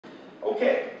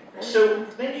Okay, so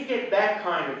then you get that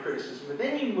kind of criticism, but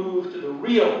then you move to the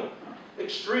real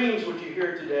extremes, which you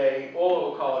hear today all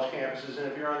over college campuses,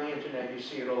 and if you're on the internet, you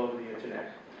see it all over the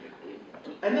internet.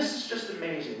 And this is just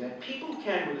amazing, that people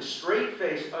can, with a straight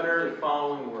face, utter the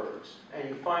following words. And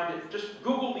you find it, just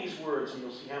Google these words and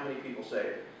you'll see how many people say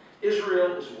it.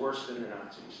 Israel is worse than the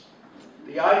Nazis.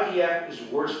 The IDF is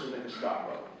worse than the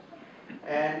Gestapo.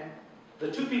 And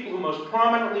the two people who most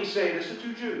prominently say this are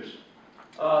two Jews.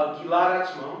 Gilad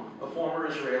Atzmon, a former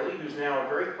Israeli, who's now a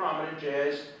very prominent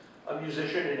jazz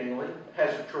musician in England,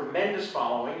 has a tremendous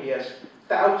following. He has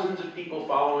thousands of people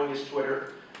following his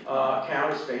Twitter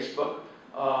account, his Facebook.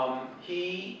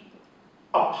 He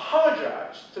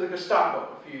apologized to the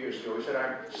Gestapo a few years ago. He said,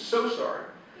 "I'm so sorry.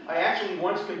 I actually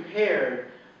once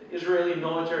compared the Israeli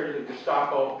military to the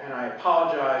Gestapo, and I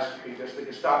apologized because the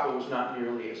Gestapo was not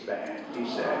nearly as bad," he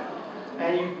said.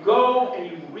 And you go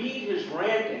and you read his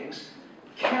rantings.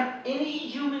 Can any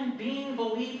human being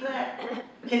believe that?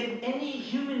 Can any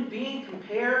human being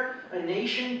compare a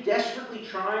nation desperately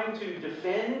trying to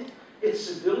defend its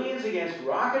civilians against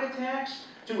rocket attacks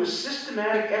to a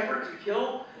systematic effort to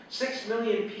kill 6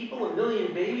 million people, 1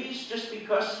 million babies, just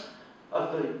because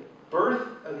of the birth,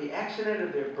 of the accident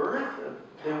of their birth?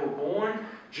 They were born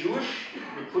Jewish,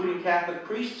 including Catholic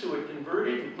priests who had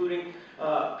converted, including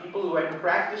people who hadn't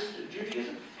practiced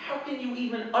Judaism. How can you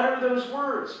even utter those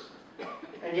words?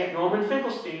 And yet Norman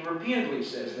Finkelstein repeatedly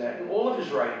says that in all of his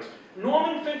writings.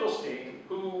 Norman Finkelstein,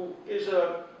 who is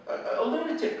a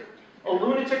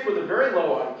lunatic with a very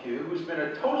low IQ, who's been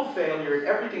a total failure at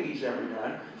everything he's ever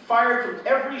done, fired from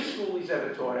every school he's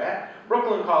ever taught at,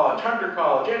 Brooklyn College, Hunter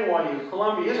College, NYU,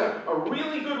 Columbia. He has a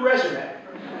really good resume.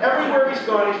 Everywhere he's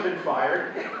gone, he's been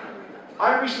fired.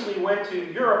 I recently went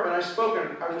to Europe and I spoke,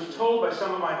 and I was told by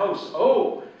some of my hosts,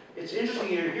 "Oh, it's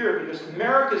interesting you're here because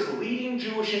America's leading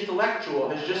Jewish intellectual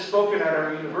has just spoken at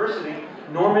our university,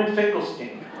 Norman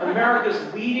Finkelstein.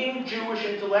 America's leading Jewish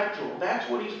intellectual." That's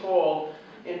what he's called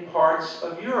in parts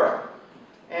of Europe.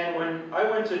 And when I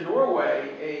went to Norway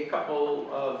a couple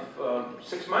of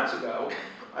 6 months ago,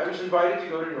 I was invited to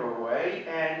go to Norway,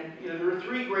 and there are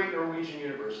 3 great Norwegian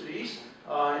universities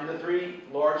in the 3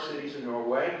 large cities in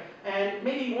Norway, and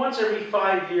maybe once every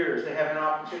 5 years they have an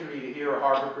opportunity to hear a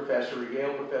Harvard professor, a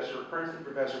Yale professor, a Princeton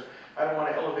professor. I don't want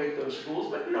to elevate those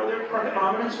schools, but they're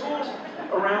prominent schools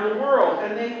around the world,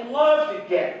 and they love to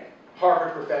get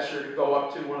Harvard professor to go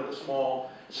up to one of the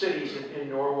small cities in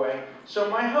Norway. So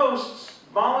my hosts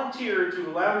volunteered to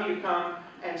allow me to come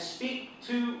and speak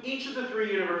to each of the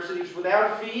 3 universities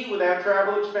without a fee, without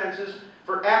travel expenses,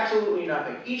 for absolutely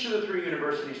nothing. Each of the 3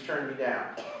 universities turned me down.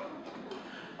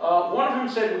 One of them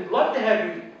said, "We'd love to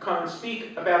have you come and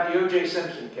speak about the O.J.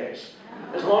 Simpson case,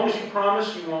 as long as you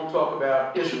promise you won't talk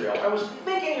about Israel." I was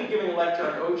thinking of giving a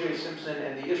lecture on O.J. Simpson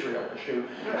and the Israel issue,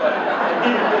 but I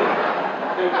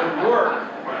didn't think it would work.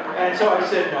 And so I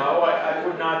said, no, I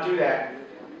would not do that.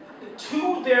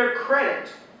 To their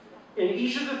credit, in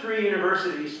each of the 3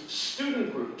 universities,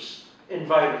 student groups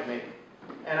invited me.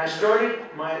 And I started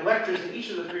my lectures in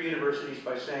each of the 3 universities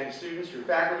by saying, "Students, your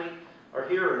faculty are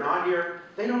here or not here.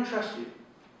 They don't trust you.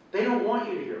 They don't want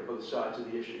you to hear both sides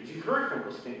of the issues. You've heard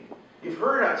Finkelstein. You've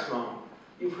heard Atzmon.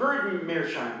 You've heard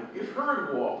Mearsheimer. You've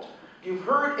heard Walt. You've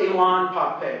heard Elan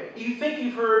Pape. You think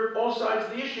you've heard all sides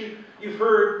of the issue. You've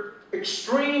heard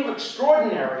extreme,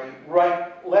 extraordinary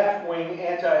left-wing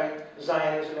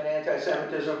anti-Zionism and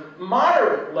anti-Semitism,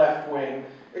 moderate left-wing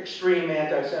extreme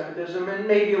anti-Semitism, and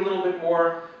maybe a little bit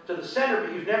more to the center,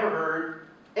 but you've never heard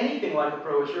anything like a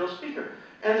pro-Israel speaker."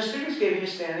 And the students gave me a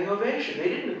standing ovation. They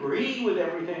didn't agree with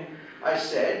everything I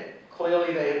said.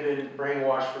 Clearly they had been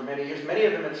brainwashed for many years. Many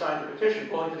of them had signed a petition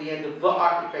calling for the end of the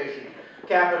occupation.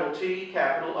 Capital T,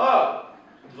 capital O.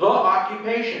 The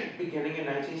occupation, beginning in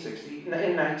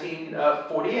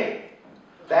 1948.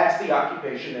 That's the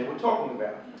occupation they were talking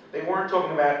about. They weren't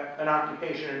talking about an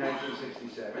occupation in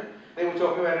 1967. They were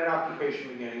talking about an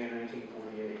occupation beginning in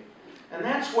 1948. And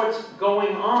that's what's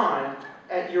going on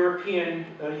at European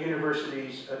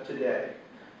universities today.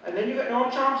 And then you got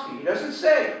Noam Chomsky. He doesn't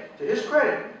say, to his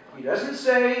credit, he doesn't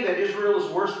say that Israel is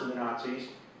worse than the Nazis.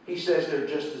 He says they're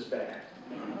just as bad.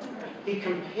 He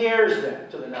compares them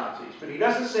to the Nazis, but he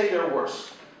doesn't say they're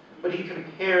worse. But he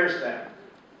compares them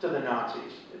to the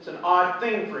Nazis. It's an odd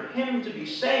thing for him to be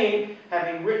saying,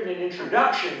 having written an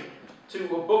introduction to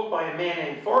a book by a man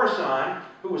named Khorasan,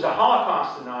 who was a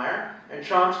Holocaust denier, and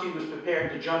Chomsky was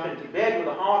prepared to jump into bed with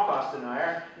a Holocaust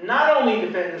denier, not only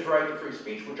defend his right to free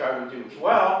speech, which I would do as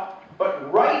well,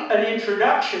 but write an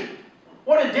introduction.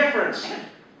 What a difference.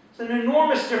 It's There's an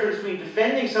enormous difference between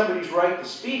defending somebody's right to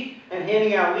speak and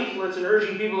handing out leaflets and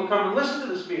urging people to come and listen to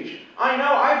the speech. I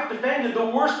know I've defended the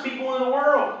worst people in the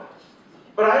world,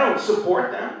 but I don't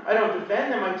support them. I don't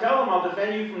defend them. I tell them I'll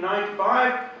defend you from 9 to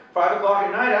 5 o'clock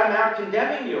at night. I'm out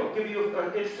condemning you. I'll give you an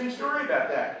interesting story about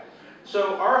that.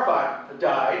 So Arafat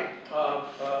died.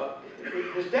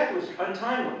 His death was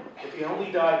untimely. If he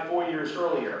only died 4 years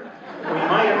earlier, we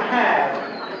might have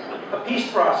had a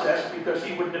peace process, because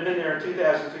he wouldn't have been there in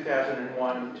 2000,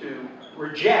 2001 to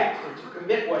reject and to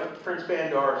commit what Prince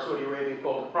Bandar of Saudi Arabia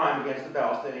called a crime against the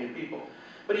Palestinian people.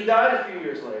 But he died a few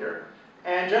years later,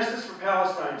 and Justice for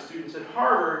Palestine students at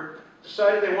Harvard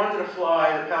decided they wanted to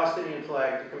fly the Palestinian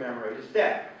flag to commemorate his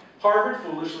death. Harvard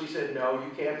foolishly said, no,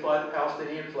 you can't fly the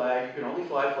Palestinian flag. You can only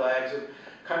fly flags of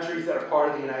countries that are part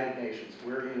of the United Nations.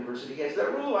 We're a university against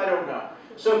that rule? I don't know.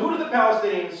 So who do the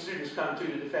Palestinian students come to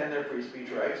defend their free speech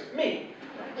rights? Me.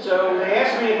 So they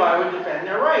asked me if I would defend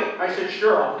their right. I said,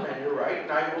 sure, I'll defend your right,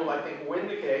 and I will, I think, win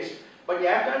the case. But you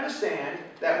have to understand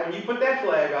that when you put that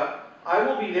flag up, I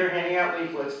will be there handing out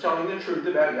leaflets telling the truth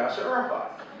about Yasser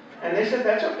Arafat. And they said,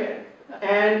 that's okay.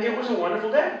 And it was a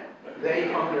wonderful day.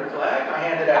 They hung their flag, I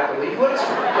handed out the leaflets,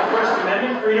 the First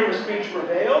Amendment, freedom of speech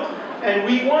prevailed, and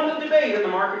we won the debate in the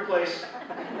marketplace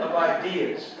of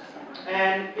ideas.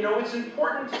 And, you know, it's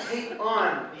important to take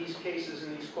on these cases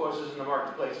and these causes in the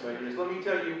marketplace of ideas. Let me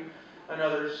tell you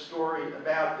another story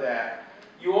about that.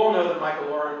 You all know that Michael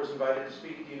Oren was invited to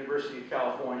speak at the University of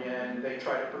California, and they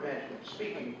tried to prevent him from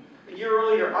speaking. A year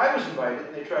earlier, I was invited,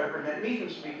 and they tried to prevent me from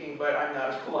speaking, but I'm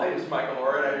not as polite as Michael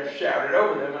Oren. I just shouted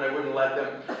over them, and I wouldn't let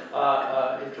them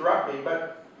interrupt me.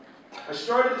 But I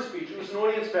started the speech. It was an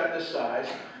audience about this size,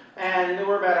 and there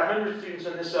were about 100 students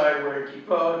on this side wearing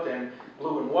kippot and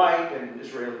blue and white and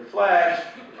Israeli flags,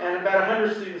 and about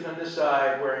 100 students on this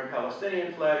side wearing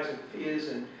Palestinian flags and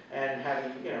keffiyehs and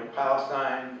having, you know,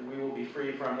 Palestine, we will be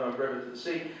free from the river to the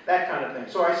sea, that kind of thing.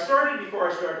 So I started, before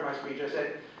I started my speech, I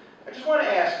said, I just want to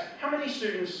ask, how many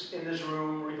students in this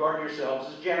room regard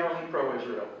yourselves as generally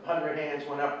pro-Israel? 100 hands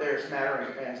went up there, smattering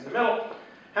of hands in the middle.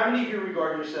 How many of you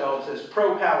regard yourselves as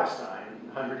pro-Palestine?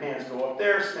 100 hands go up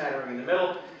there, smattering in the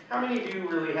middle. How many of you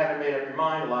really haven't made up your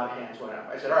mind? A lot of hands went up.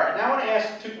 I said, all right, now I want to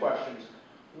ask two questions.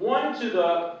 One to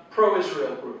the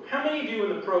pro-Israel group. How many of you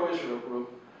in the pro-Israel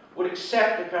group would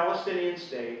accept a Palestinian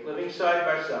state living side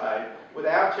by side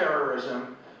without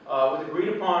terrorism, with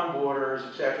agreed-upon borders,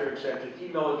 etc.,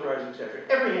 demilitarized, etc.?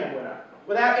 Every hand went up,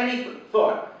 without any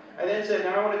thought. I then said,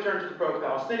 now I want to turn to the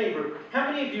pro-Palestinian group. How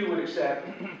many of you would accept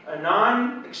a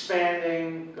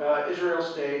non-expanding Israel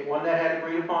state, one that had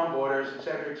agreed-upon borders,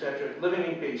 etc., living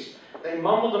in peace? They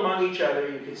mumbled among each other.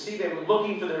 You could see they were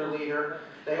looking for their leader.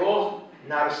 They all,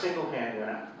 not a single hand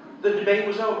went up. The debate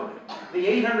was over. The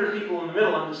 800 people in the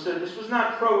middle understood this was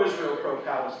not pro-Israel,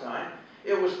 pro-Palestine.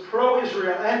 It was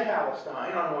pro-Israel and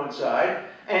Palestine on one side,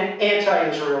 and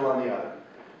anti-Israel on the other.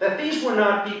 That these were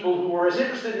not people who were as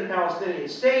interested in a Palestinian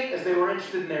state as they were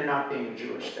interested in there not being a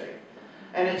Jewish state.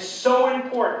 And it's so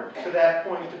important for that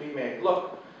point to be made.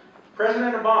 Look,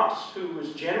 President Abbas, who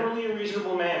was generally a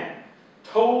reasonable man,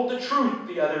 told the truth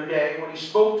the other day when he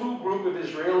spoke to a group of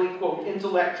Israeli, quote,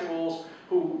 intellectuals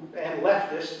and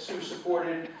leftists who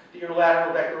supported the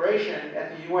unilateral declaration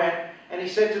at the UN. And he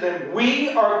said to them, we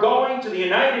are going to the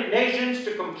United Nations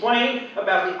to complain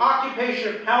about the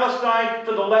occupation of Palestine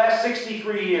for the last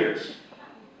 63 years.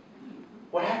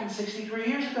 What happened 63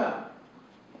 years ago?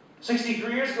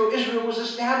 63 years ago, Israel was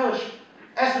established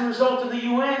as the result of the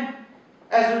UN,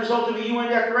 as the result of a UN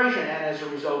declaration, and as a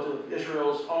result of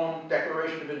Israel's own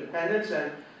declaration of independence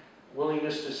and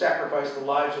willingness to sacrifice the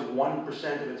lives of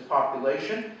 1% of its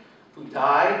population, who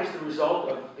died as the result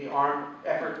of the armed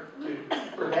effort to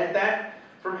prevent that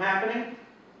from happening.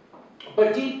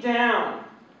 But deep down,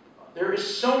 there is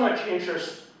so much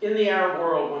interest in the Arab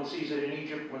world. One sees it in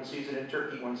Egypt, one sees it in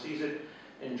Turkey, one sees it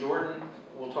in Jordan.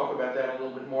 We'll talk about that a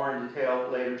little bit more in detail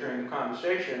later during the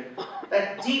conversation.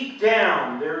 That deep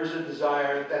down, there is a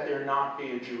desire that there not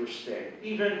be a Jewish state.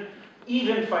 Even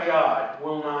Fayyad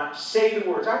will not say the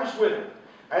words. I was with him.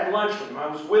 I had lunch with him. I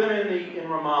was with him in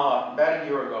Ramallah about a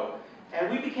year ago. And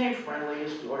we became friendly.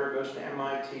 His daughter goes to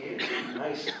MIT. He's a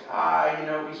nice guy, you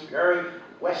know, he's very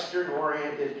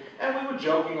Western-oriented. And we were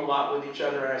joking a lot with each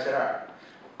other. And I said, all right,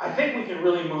 I think we can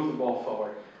really move the ball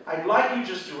forward. I'd like you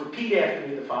just to repeat after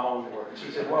me the following words.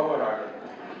 He said, well, what are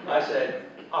they? I said,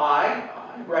 I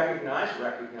recognize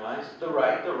the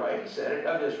right, he said it,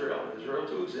 of Israel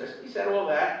to exist. He said all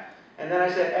that. And then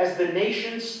I said, as the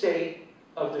nation state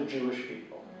of the Jewish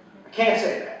people. I can't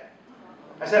say that.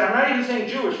 I said, I'm not even saying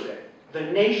Jewish state. The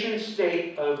nation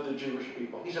state of the Jewish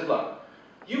people. He said, look,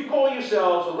 You call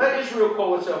yourselves, or let Israel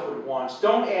call itself what it wants.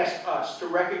 Don't ask us to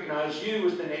recognize you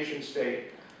as the nation state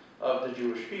of the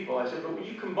Jewish people. I said, but when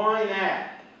you combine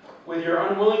that with your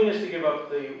unwillingness to give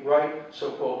up the right,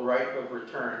 so-called right of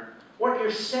return, what you're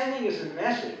sending is a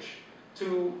message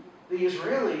to the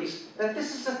Israelis that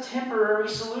this is a temporary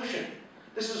solution.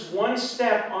 This is one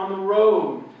step on the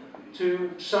road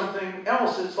to something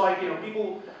else. It's like,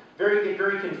 people get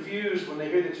very confused when they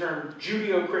hear the term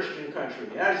Judeo-Christian country.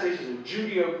 The United States is a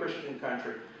Judeo-Christian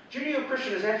country.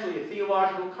 Judeo-Christian is actually a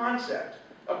theological concept,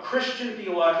 a Christian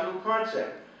theological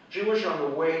concept. Jewish on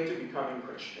the way to becoming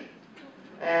Christian.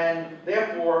 And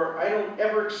therefore, I don't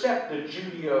ever accept the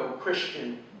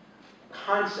Judeo-Christian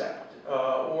concept,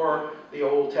 or the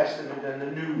Old Testament and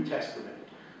the New Testament.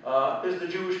 There's the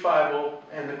Jewish Bible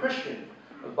and the Christian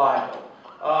Bible.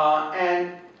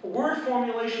 And word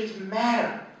formulations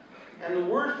matter. And the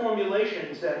word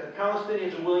formulations that the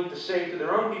Palestinians are willing to say to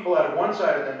their own people out of one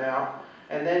side of their mouth,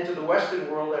 and then to the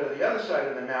Western world out of the other side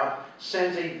of their mouth,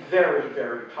 sends a very,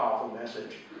 very powerful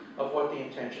message of what the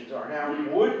intentions are.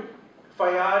 Now, would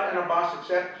Fayyad and Abbas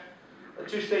accept a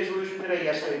two-state solution today?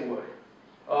 Yes, they would.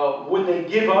 Would they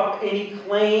give up any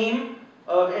claim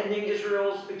of ending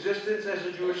Israel's existence as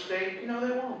a Jewish state? No,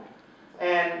 they won't.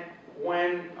 And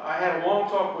when I had a long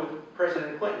talk with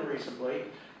President Clinton recently,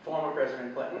 former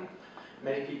President Clinton,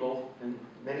 many people in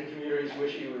many communities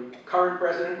wish he were current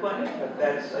President Clinton, but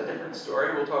that's a different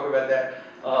story. We'll talk about that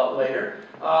later.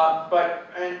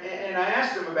 And I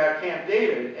asked him about Camp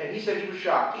David, and he said he was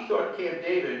shocked. He thought Camp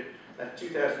David, that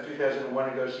 2000-2001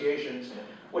 negotiations,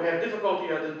 would have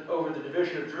difficulty over the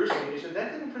division of Jerusalem. And he said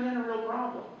that didn't present a real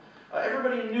problem.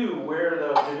 Everybody knew where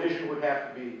the division would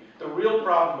have to be. The real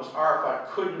problem was Arafat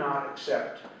could not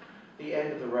accept the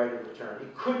end of the right of return. He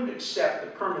couldn't accept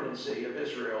the permanency of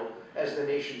Israel as the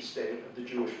nation state of the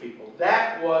Jewish people.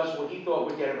 That was what he thought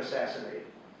would get him assassinated.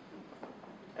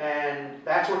 And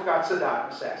that's what got Sadat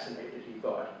assassinated, he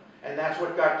thought. And that's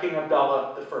what got King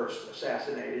Abdullah I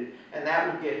assassinated, and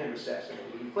that would get him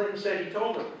assassinated. And Clinton said he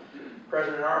told him,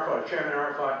 President Arafat, Chairman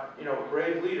Arafat, a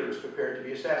brave leader is prepared to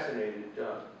be assassinated.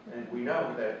 And we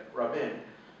know that Rabin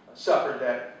suffered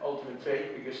that ultimate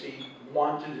fate because he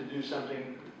wanted to do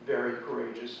something very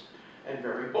courageous and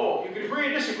very bold. You could agree or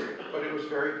disagree, but it was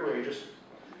very courageous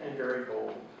and very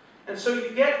bold. And so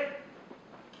you get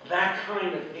that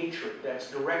kind of hatred that's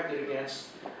directed against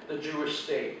the Jewish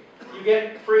state. You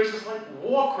get phrases like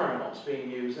war criminals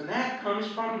being used, and that comes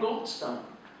from Goldstone.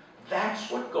 That's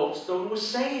what Goldstone was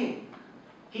saying.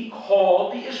 He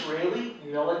called the Israeli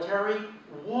military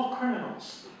war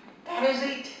criminals. That is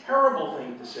a terrible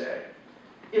thing to say.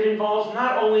 It involves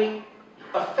not only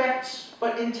effects,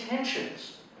 but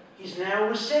intentions. He's now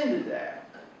rescinded that.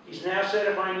 He's now said,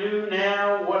 if I knew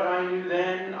now what I knew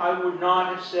then, I would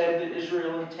not have said that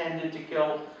Israel intended to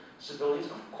kill civilians.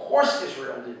 Of course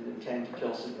Israel didn't intend to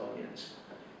kill civilians.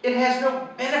 It has no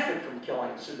benefit from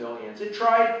killing civilians. It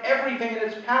tried everything in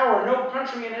its power. No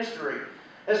country in history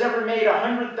has ever made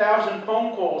 100,000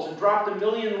 phone calls and dropped 1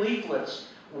 million leaflets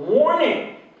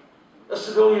warning the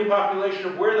civilian population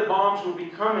of where the bombs would be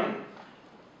coming,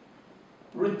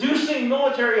 reducing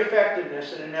military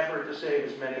effectiveness in an effort to save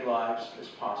as many lives as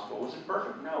possible. Was it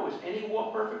perfect? No. Is any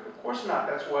war perfect? Of course not.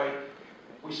 That's why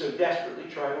we so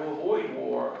desperately try to avoid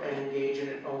war and engage in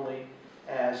it only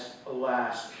as a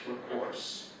last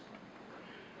recourse.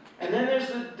 And then there's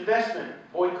the divestment,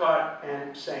 boycott,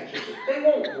 and sanctions. They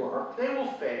won't work. They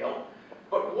will fail.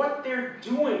 But what they're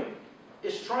doing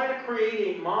is trying to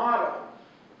create a model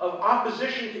of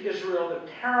opposition to Israel that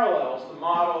parallels the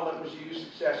model that was used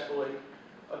successfully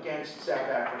against South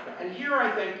Africa. And here,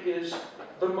 I think, is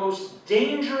the most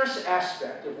dangerous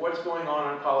aspect of what's going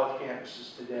on college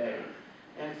campuses today.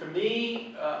 And for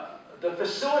me, the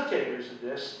facilitators of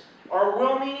this are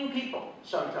well-meaning people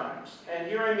sometimes. And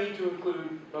here I mean to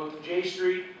include both J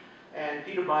Street and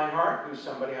Peter Beinart, who's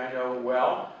somebody I know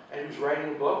well, and who's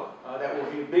writing a book that will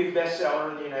be a big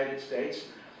bestseller in the United States.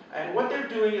 And what they're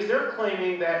doing is they're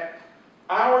claiming that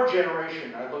our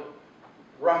generation, I look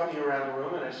roughly around the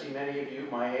room, and I see many of you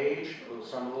my age,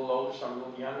 some a little older, some a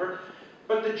little younger,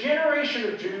 but the generation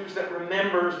of Jews that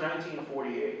remembers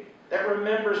 1948, that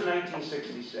remembers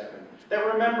 1967, that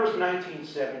remembers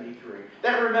 1973,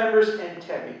 that remembers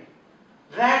Entebbe,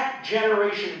 that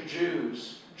generation of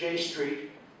Jews, J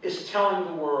Street, is telling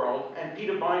the world, and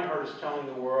Peter Beinart is telling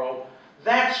the world,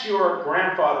 that's your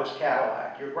grandfather's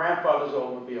Cadillac, your grandfather's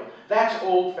Oldsmobile. That's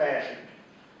old-fashioned.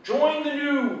 Join the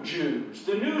new Jews,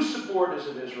 the new supporters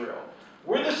of Israel.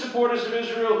 We're the supporters of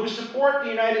Israel who support the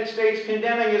United States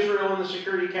condemning Israel in the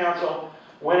Security Council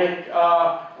when it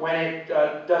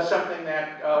does something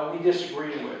that we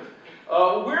disagree with.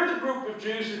 We're the group of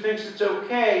Jews who thinks it's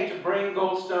okay to bring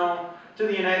Goldstone to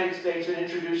the United States and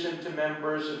introduce him to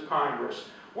members of Congress.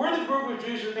 We're the group of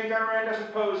Jews who think Iran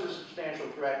doesn't pose a substantial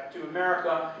threat to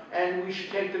America and we should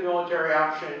take the military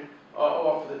option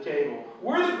off the table.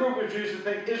 We're the group of Jews who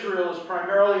think Israel is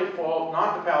primarily at fault,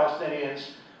 not the Palestinians,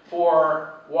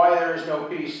 for why there is no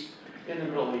peace in the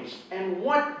Middle East. And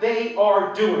what they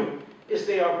are doing is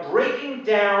they are breaking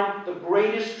down the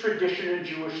greatest tradition in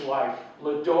Jewish life,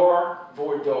 l'dor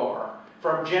v'dor,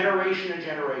 from generation to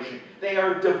generation. They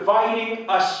are dividing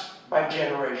us by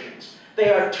generations. They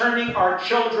are turning our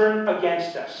children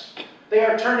against us. They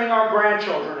are turning our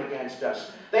grandchildren against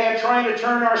us. They are trying to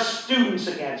turn our students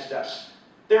against us.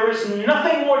 There is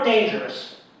nothing more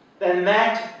dangerous than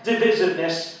that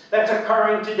divisiveness that's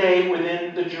occurring today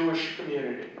within the Jewish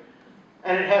community.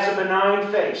 And it has a benign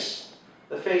face,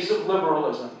 the face of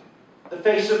liberalism, the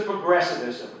face of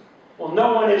progressivism. Well,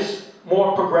 no one is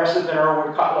more progressive than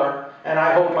Irwin Cutler, and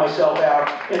I hold myself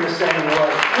out in the same way.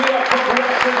 We are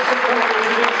progressive supporters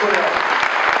of Israel.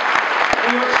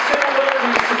 We are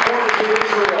similarly supporters of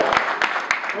Israel.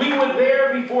 We were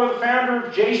there before the founder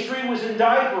of J Street was in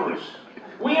diapers.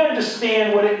 We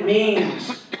understand what it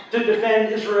means to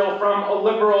defend Israel from a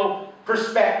liberal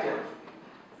perspective.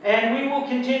 And we will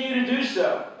continue to do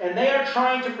so. And they are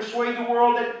trying to persuade the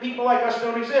world that people like us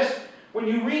don't exist. When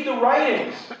you read the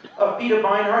writings of Peter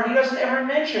Beinart, he doesn't ever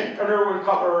mention an Irwin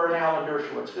Cutler or an Alan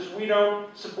Dershowitz, because we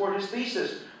don't support his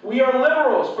thesis. We are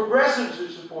liberals, progressives who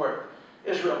support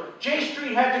Israel. J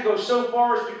Street had to go so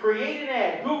far as to create an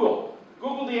ad. Google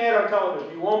the ad on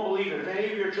television. You won't believe it. If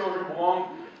any of your children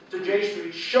belong to J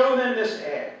Street, show them this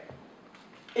ad.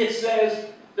 It says,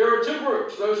 there are two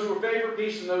groups, those who favor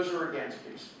peace and those who are against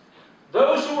peace.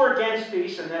 Those who are against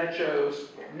peace, and then it shows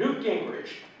Newt Gingrich,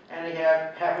 and they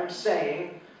have him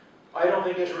saying, I don't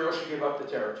think Israel should give up the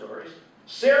territories.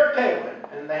 Sarah Palin,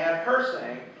 and they have her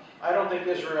saying, I don't think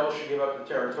Israel should give up the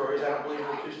territories. I don't believe in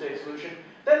the two-state solution.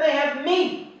 Then they have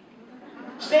me,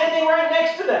 standing right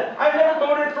next to them. I've never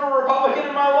voted for a Republican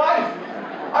in my life.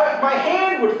 My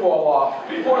hand would fall off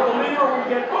before the lever would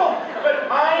get pulled. But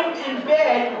I'm in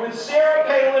bed with Sarah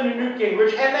Palin and Newt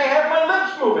Gingrich, and they have my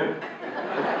lips moving.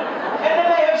 And then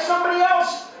they have somebody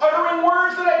else uttering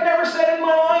words that I've never said in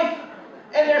my life.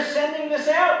 And they're sending this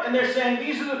out, and they're saying,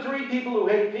 these are the three people who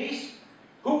hate peace.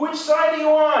 Which side are you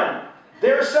on?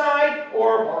 Their side,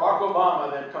 or Barack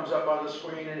Obama that comes up on the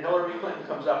screen, and Hillary Clinton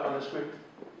comes up on the screen.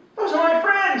 Those are my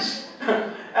friends.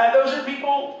 Those are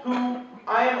people who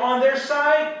I am on their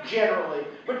side, generally.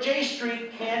 But J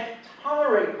Street can't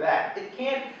tolerate that. It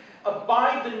can't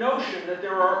abide the notion that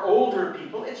there are older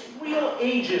people. It's real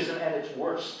ageism at its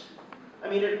worst. I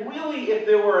mean, it really, if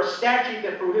there were a statute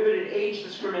that prohibited age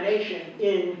discrimination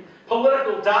in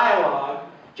political dialogue,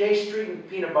 J Street and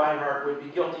Peter Beinart would be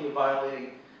guilty of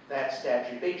violating that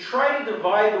statute. They try to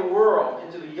divide the world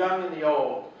into the young and the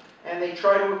old. And they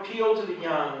try to appeal to the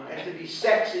young and to be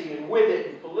sexy and with it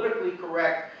and politically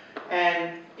correct.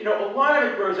 And, you know, a lot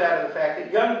of it grows out of the fact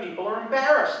that young people are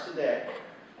embarrassed today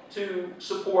to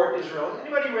support Israel.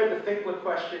 Anybody read The Finkler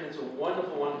Question? It's a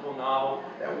wonderful, wonderful novel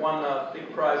that won a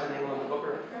big prize in England, the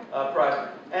Booker Prize.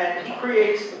 And he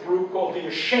creates a group called the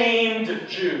Ashamed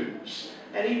Jews.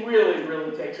 And he really,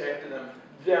 really takes after them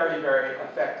very, very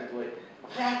effectively.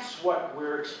 That's what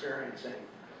we're experiencing.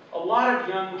 A lot of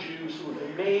young Jews who have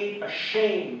been made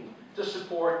ashamed to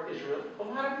support Israel. A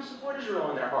lot of them support Israel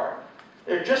in their heart.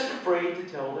 They're just afraid to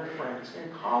tell their friends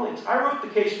and colleagues. I wrote the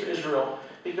case for Israel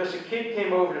because a kid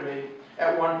came over to me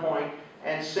at one point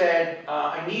and said,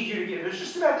 I need you to give, it was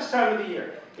just about this time of the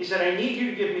year. He said, I need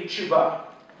you to give me tshuva.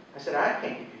 I said, I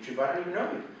can't give you tshuva, I don't even know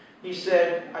you. He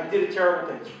said, I did a terrible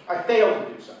thing. I failed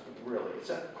to do something, really. It's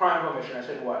a crime of omission. I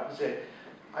said, what? He said,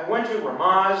 I went to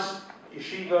Ramaz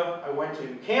Yeshiva, I went to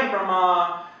Camp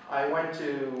Ramah, I went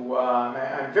to,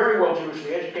 I'm very well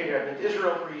Jewishly educated, I've been to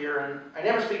Israel for a year, and I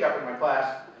never speak up in my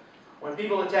class. When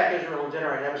people attack Israel in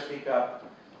dinner, I never speak up.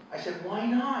 I said, why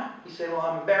not? He said, well,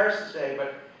 I'm embarrassed to say,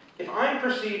 but if I'm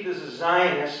perceived as a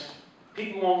Zionist,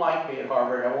 people won't like me at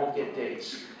Harvard, I won't get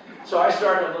dates. So I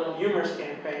started a little humorous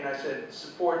campaign. I said,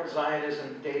 support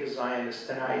Zionism, date a Zionist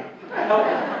tonight. I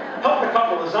helped a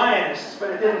couple of Zionists,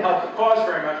 but it didn't help the cause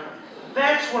very much.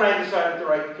 That's when I decided to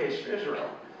write the case for Israel.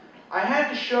 I had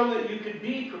to show that you could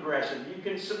be progressive. You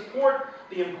can support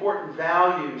the important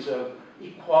values of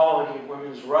equality, of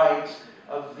women's rights,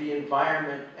 of the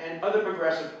environment, and other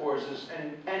progressive causes,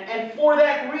 and for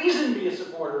that reason be a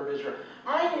supporter of Israel.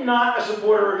 I'm not a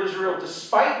supporter of Israel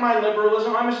despite my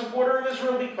liberalism. I'm a supporter of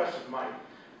Israel because of my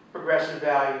progressive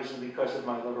values and because of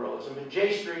my liberalism. And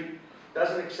J Street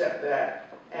doesn't accept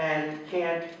that and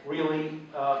can't really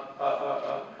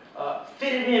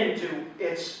fit it into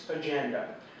its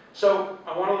agenda. So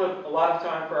I want to leave a lot of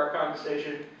time for our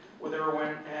conversation with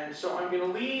Erwin, and so I'm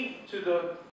going to leave to the